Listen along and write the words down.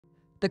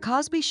The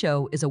Cosby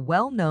Show is a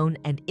well-known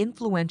and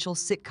influential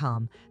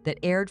sitcom that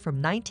aired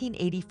from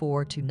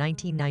 1984 to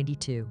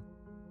 1992.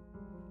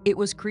 It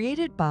was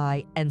created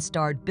by and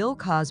starred Bill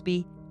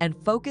Cosby and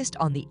focused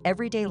on the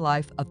everyday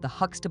life of the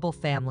Huxtable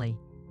family.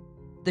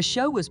 The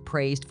show was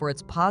praised for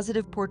its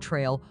positive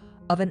portrayal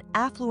of an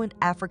affluent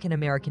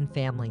African-American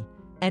family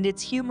and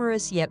its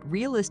humorous yet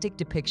realistic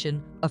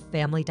depiction of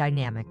family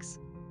dynamics.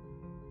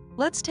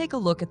 Let's take a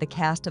look at the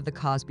cast of The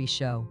Cosby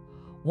Show,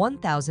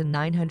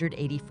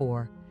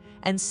 1984,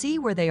 and see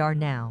where they are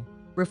now,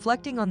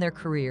 reflecting on their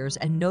careers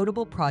and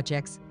notable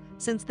projects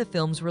since the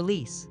film's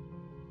release.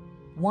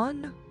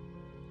 1.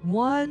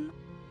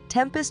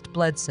 Tempest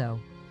Bledsoe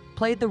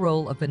played the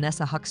role of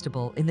Vanessa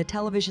Huxtable in the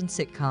television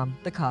sitcom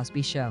The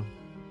Cosby Show.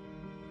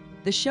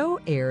 The show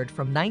aired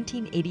from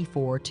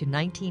 1984 to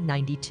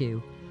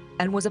 1992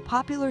 and was a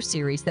popular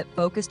series that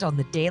focused on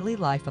the daily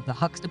life of the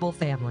Huxtable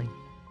family.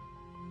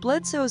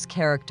 Bledsoe's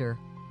character,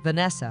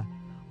 Vanessa,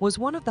 was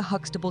one of the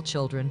Huxtable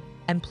children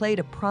and played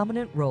a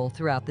prominent role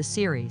throughout the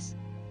series.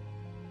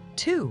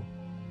 2.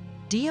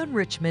 Deion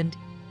Richmond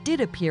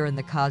did appear in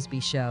The Cosby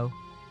Show.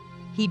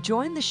 He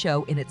joined the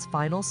show in its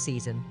final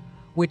season,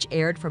 which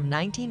aired from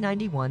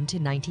 1991 to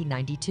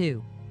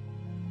 1992.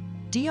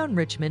 Deion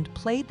Richmond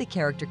played the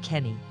character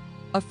Kenny,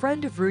 a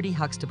friend of Rudy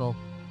Huxtable,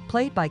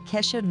 played by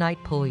Kesha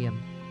Knight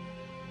Pulliam.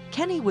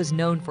 Kenny was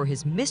known for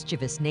his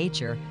mischievous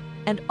nature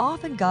and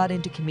often got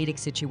into comedic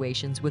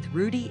situations with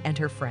Rudy and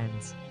her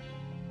friends.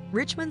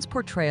 Richmond's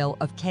portrayal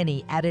of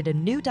Kenny added a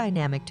new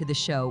dynamic to the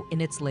show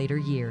in its later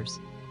years.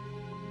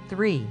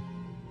 3.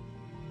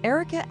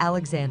 Erica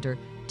Alexander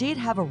did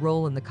have a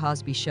role in The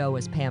Cosby Show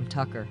as Pam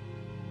Tucker.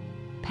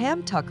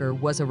 Pam Tucker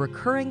was a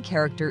recurring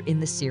character in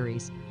the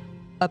series,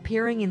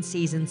 appearing in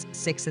seasons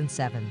 6 and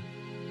 7.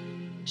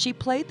 She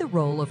played the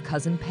role of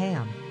Cousin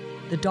Pam,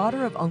 the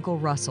daughter of Uncle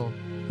Russell,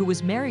 who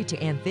was married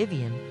to Aunt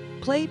Vivian,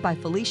 played by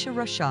Felicia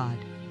Rashad.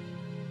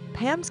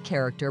 Pam's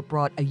character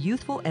brought a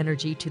youthful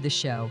energy to the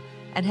show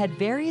and had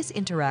various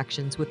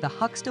interactions with the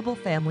Huxtable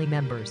family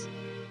members.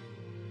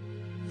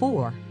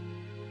 4.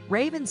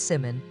 Raven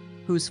Simon,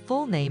 whose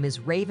full name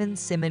is Raven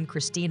Simon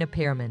Christina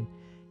Pearman,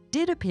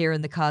 did appear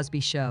in The Cosby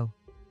Show.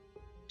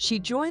 She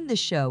joined the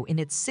show in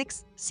its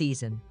 6th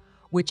season,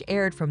 which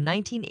aired from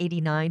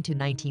 1989 to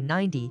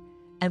 1990,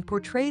 and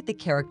portrayed the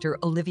character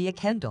Olivia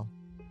Kendall.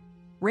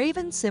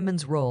 Raven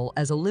Simon's role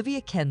as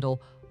Olivia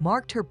Kendall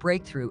marked her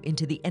breakthrough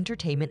into the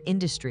entertainment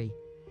industry,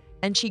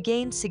 and she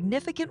gained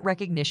significant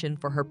recognition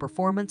for her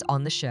performance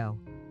on the show.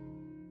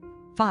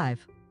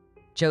 5.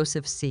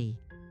 Joseph C.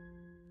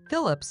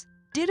 Phillips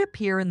did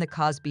appear in The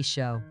Cosby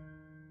Show.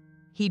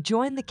 He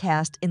joined the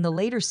cast in the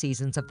later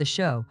seasons of the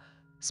show,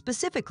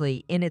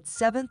 specifically in its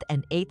 7th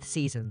and 8th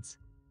seasons.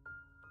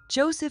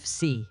 Joseph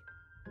C.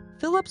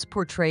 Phillips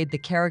portrayed the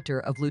character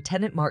of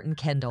Lieutenant Martin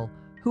Kendall,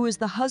 who is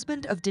the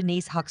husband of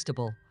Denise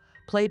Huxtable,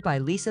 played by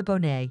Lisa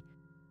Bonet.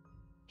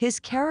 His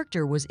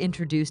character was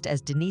introduced as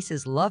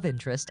Denise's love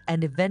interest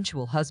and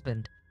eventual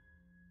husband.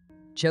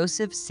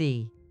 Joseph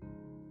C.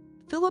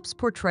 Phillips'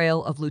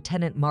 portrayal of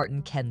Lieutenant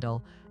Martin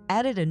Kendall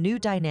added a new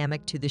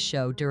dynamic to the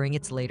show during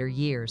its later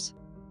years.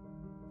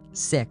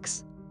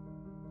 6.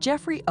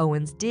 Jeffrey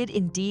Owens did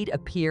indeed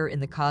appear in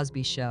The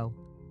Cosby Show.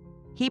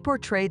 He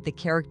portrayed the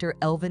character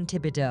Elvin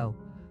Thibodeau,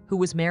 who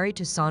was married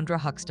to Sandra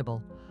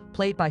Huxtable,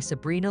 played by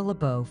Sabrina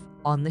LeBeouf,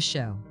 on the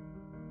show.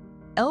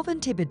 Elvin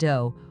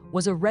Thibodeau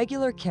was a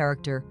regular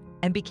character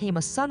and became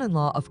a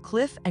son-in-law of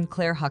Cliff and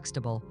Claire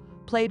Huxtable,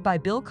 played by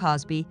Bill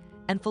Cosby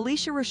and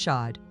Felicia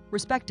Rashad,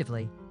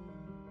 respectively.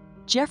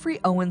 Jeffrey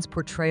Owens'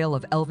 portrayal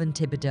of Elvin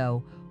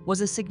Thibodeau was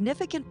a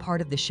significant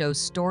part of the show's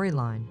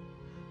storyline,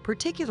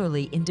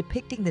 particularly in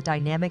depicting the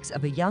dynamics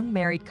of a young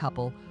married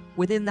couple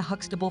within the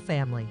Huxtable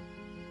family.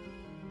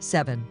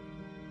 7.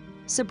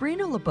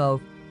 Sabrina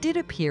LeBeouf did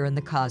appear in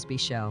The Cosby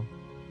Show.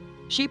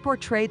 She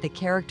portrayed the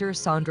character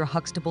Sandra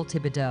Huxtable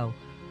Thibodeau,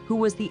 who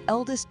was the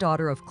eldest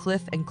daughter of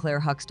Cliff and Claire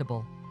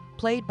Huxtable,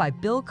 played by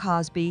Bill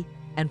Cosby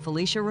and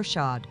Felicia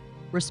Rashad,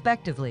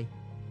 respectively.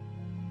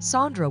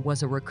 Sandra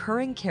was a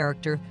recurring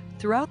character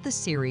throughout the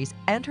series,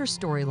 and her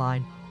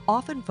storyline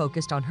often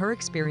focused on her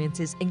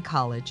experiences in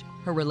college,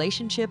 her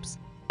relationships,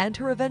 and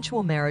her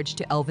eventual marriage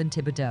to Elvin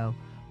Thibodeau,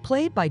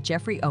 played by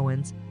Jeffrey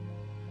Owens.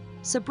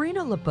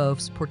 Sabrina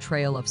LeBeouf's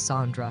portrayal of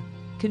Sandra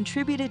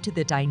contributed to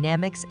the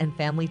dynamics and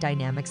family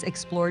dynamics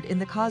explored in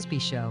The Cosby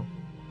Show.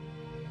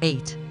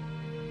 8.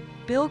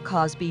 Bill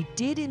Cosby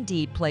did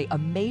indeed play a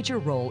major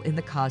role in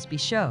The Cosby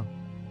Show.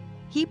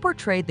 He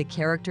portrayed the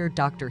character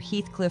Dr.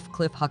 Heathcliff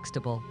Cliff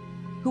Huxtable,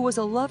 who was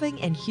a loving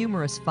and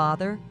humorous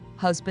father,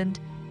 husband,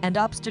 and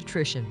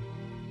obstetrician.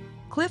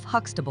 Cliff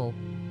Huxtable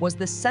was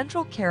the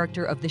central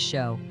character of the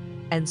show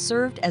and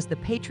served as the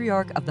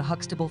patriarch of the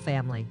Huxtable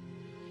family.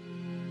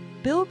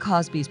 Bill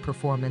Cosby's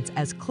performance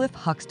as Cliff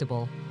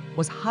Huxtable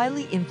was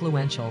highly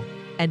influential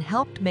and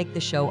helped make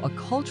the show a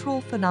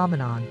cultural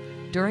phenomenon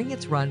during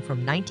its run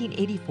from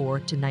 1984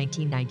 to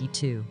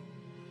 1992.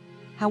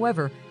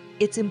 However,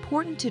 it's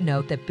important to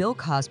note that Bill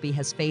Cosby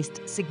has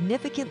faced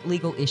significant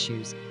legal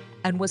issues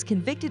and was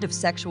convicted of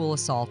sexual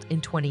assault in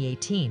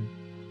 2018,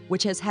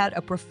 which has had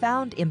a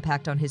profound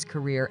impact on his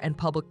career and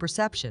public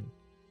perception.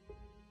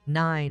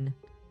 9.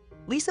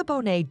 Lisa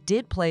Bonet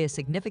did play a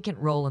significant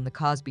role in The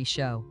Cosby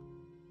Show.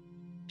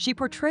 She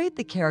portrayed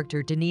the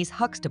character Denise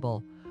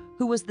Huxtable,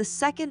 who was the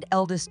second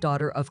eldest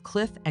daughter of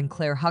Cliff and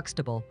Claire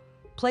Huxtable,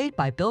 played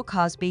by Bill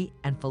Cosby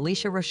and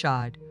Felicia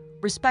Rashad,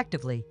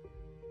 respectively.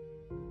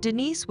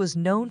 Denise was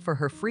known for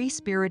her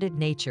free-spirited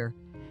nature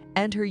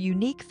and her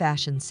unique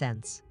fashion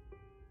sense.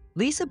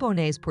 Lisa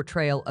Bonet's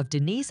portrayal of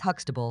Denise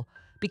Huxtable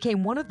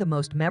became one of the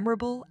most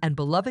memorable and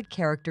beloved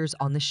characters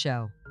on the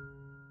show.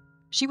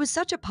 She was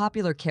such a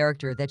popular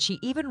character that she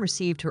even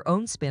received her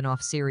own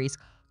spin-off series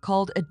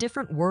called A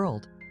Different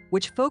World,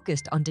 which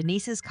focused on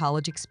Denise's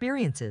college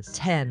experiences.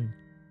 10.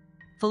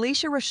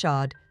 Felicia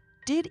Rashad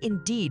did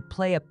indeed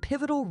play a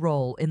pivotal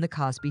role in The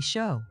Cosby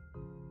Show.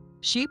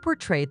 She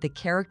portrayed the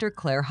character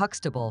Claire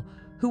Huxtable,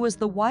 who was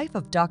the wife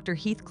of Dr.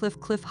 Heathcliff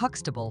Cliff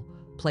Huxtable,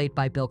 played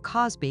by Bill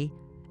Cosby,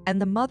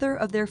 and the mother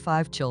of their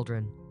 5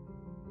 children.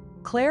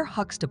 Claire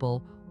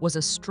Huxtable was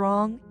a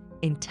strong,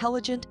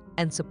 intelligent,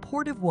 and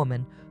supportive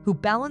woman who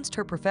balanced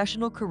her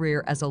professional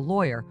career as a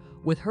lawyer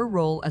with her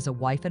role as a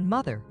wife and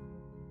mother.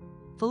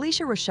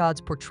 Felicia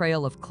Rashad's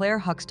portrayal of Claire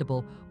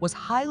Huxtable was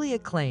highly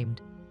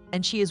acclaimed,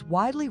 and she is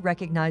widely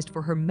recognized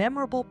for her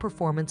memorable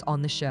performance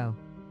on the show.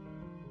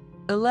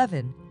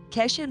 11.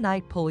 Keisha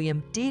Knight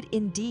Pulliam did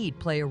indeed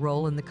play a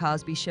role in The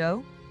Cosby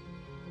Show.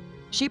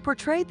 She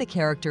portrayed the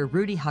character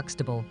Rudy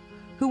Huxtable,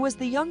 who was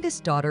the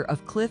youngest daughter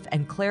of Cliff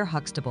and Claire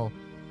Huxtable,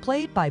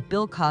 played by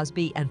Bill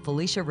Cosby and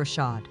Felicia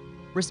Rashad,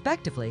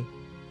 respectively.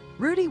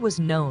 Rudy was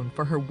known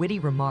for her witty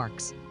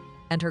remarks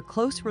and her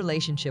close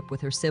relationship with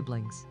her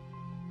siblings.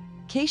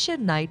 Keisha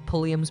Knight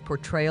Pulliam's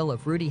portrayal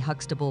of Rudy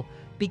Huxtable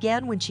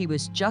began when she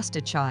was just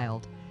a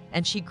child,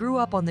 and she grew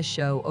up on the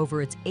show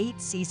over its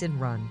 8-season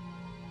run.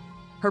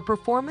 Her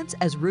performance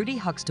as Rudy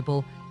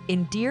Huxtable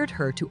endeared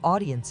her to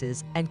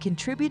audiences and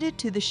contributed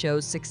to the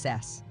show's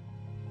success.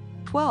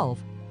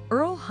 12.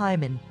 Earl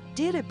Hyman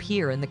did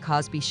appear in The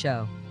Cosby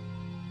Show.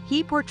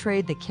 He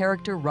portrayed the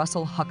character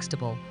Russell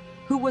Huxtable,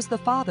 who was the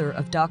father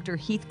of Dr.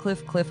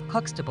 Heathcliff Cliff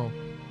Huxtable,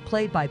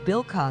 played by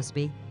Bill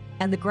Cosby,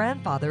 and the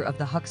grandfather of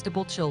the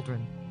Huxtable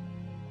children.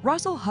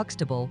 Russell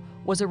Huxtable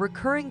was a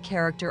recurring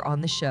character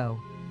on the show,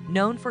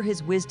 known for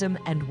his wisdom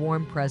and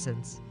warm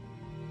presence.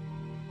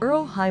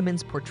 Earl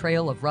Hyman's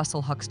portrayal of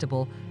Russell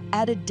Huxtable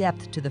added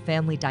depth to the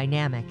family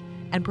dynamic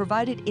and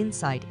provided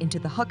insight into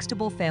the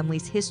Huxtable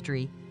family's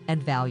history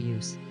and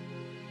values.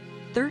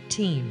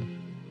 13.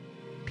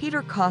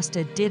 Peter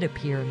Costa did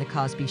appear in The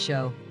Cosby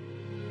Show.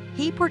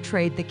 He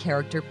portrayed the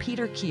character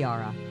Peter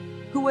Chiara,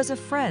 who was a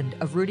friend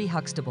of Rudy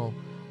Huxtable,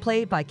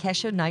 played by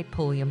Keisha Knight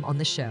Pulliam on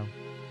the show.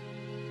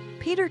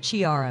 Peter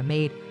Chiara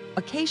made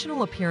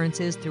occasional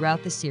appearances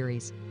throughout the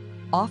series,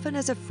 often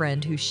as a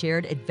friend who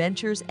shared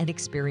adventures and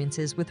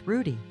experiences with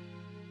Rudy.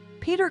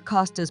 Peter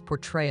Costa's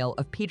portrayal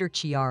of Peter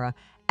Chiara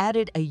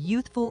added a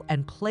youthful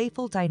and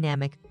playful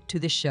dynamic to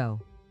the show.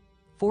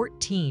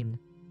 14.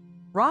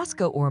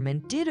 Roscoe Orman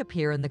did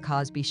appear in The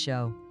Cosby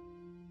Show.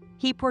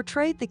 He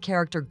portrayed the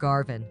character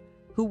Garvin,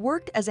 who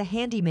worked as a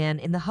handyman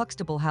in the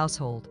Huxtable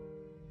household.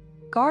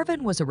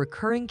 Garvin was a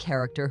recurring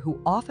character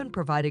who often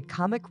provided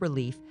comic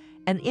relief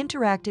and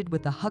interacted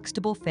with the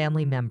Huxtable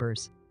family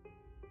members.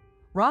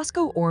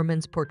 Roscoe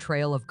Orman's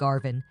portrayal of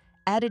Garvin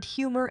added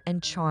humor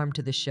and charm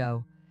to the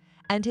show,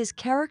 and his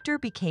character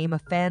became a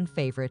fan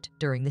favorite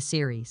during the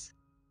series.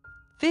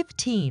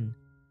 15.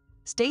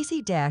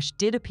 Stacey Dash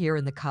did appear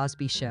in The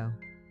Cosby Show.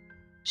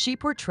 She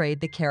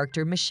portrayed the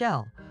character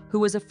Michelle, who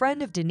was a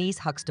friend of Denise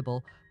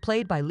Huxtable,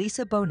 played by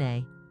Lisa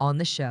Bonet, on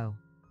the show.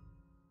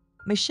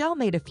 Michelle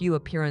made a few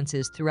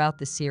appearances throughout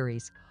the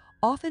series,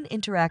 often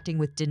interacting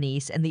with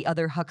Denise and the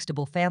other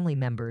Huxtable family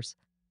members.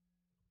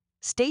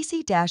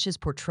 Stacey Dash's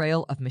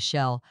portrayal of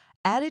Michelle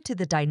added to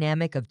the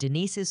dynamic of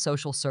Denise's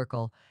social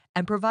circle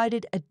and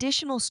provided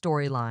additional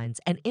storylines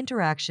and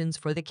interactions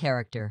for the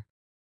character.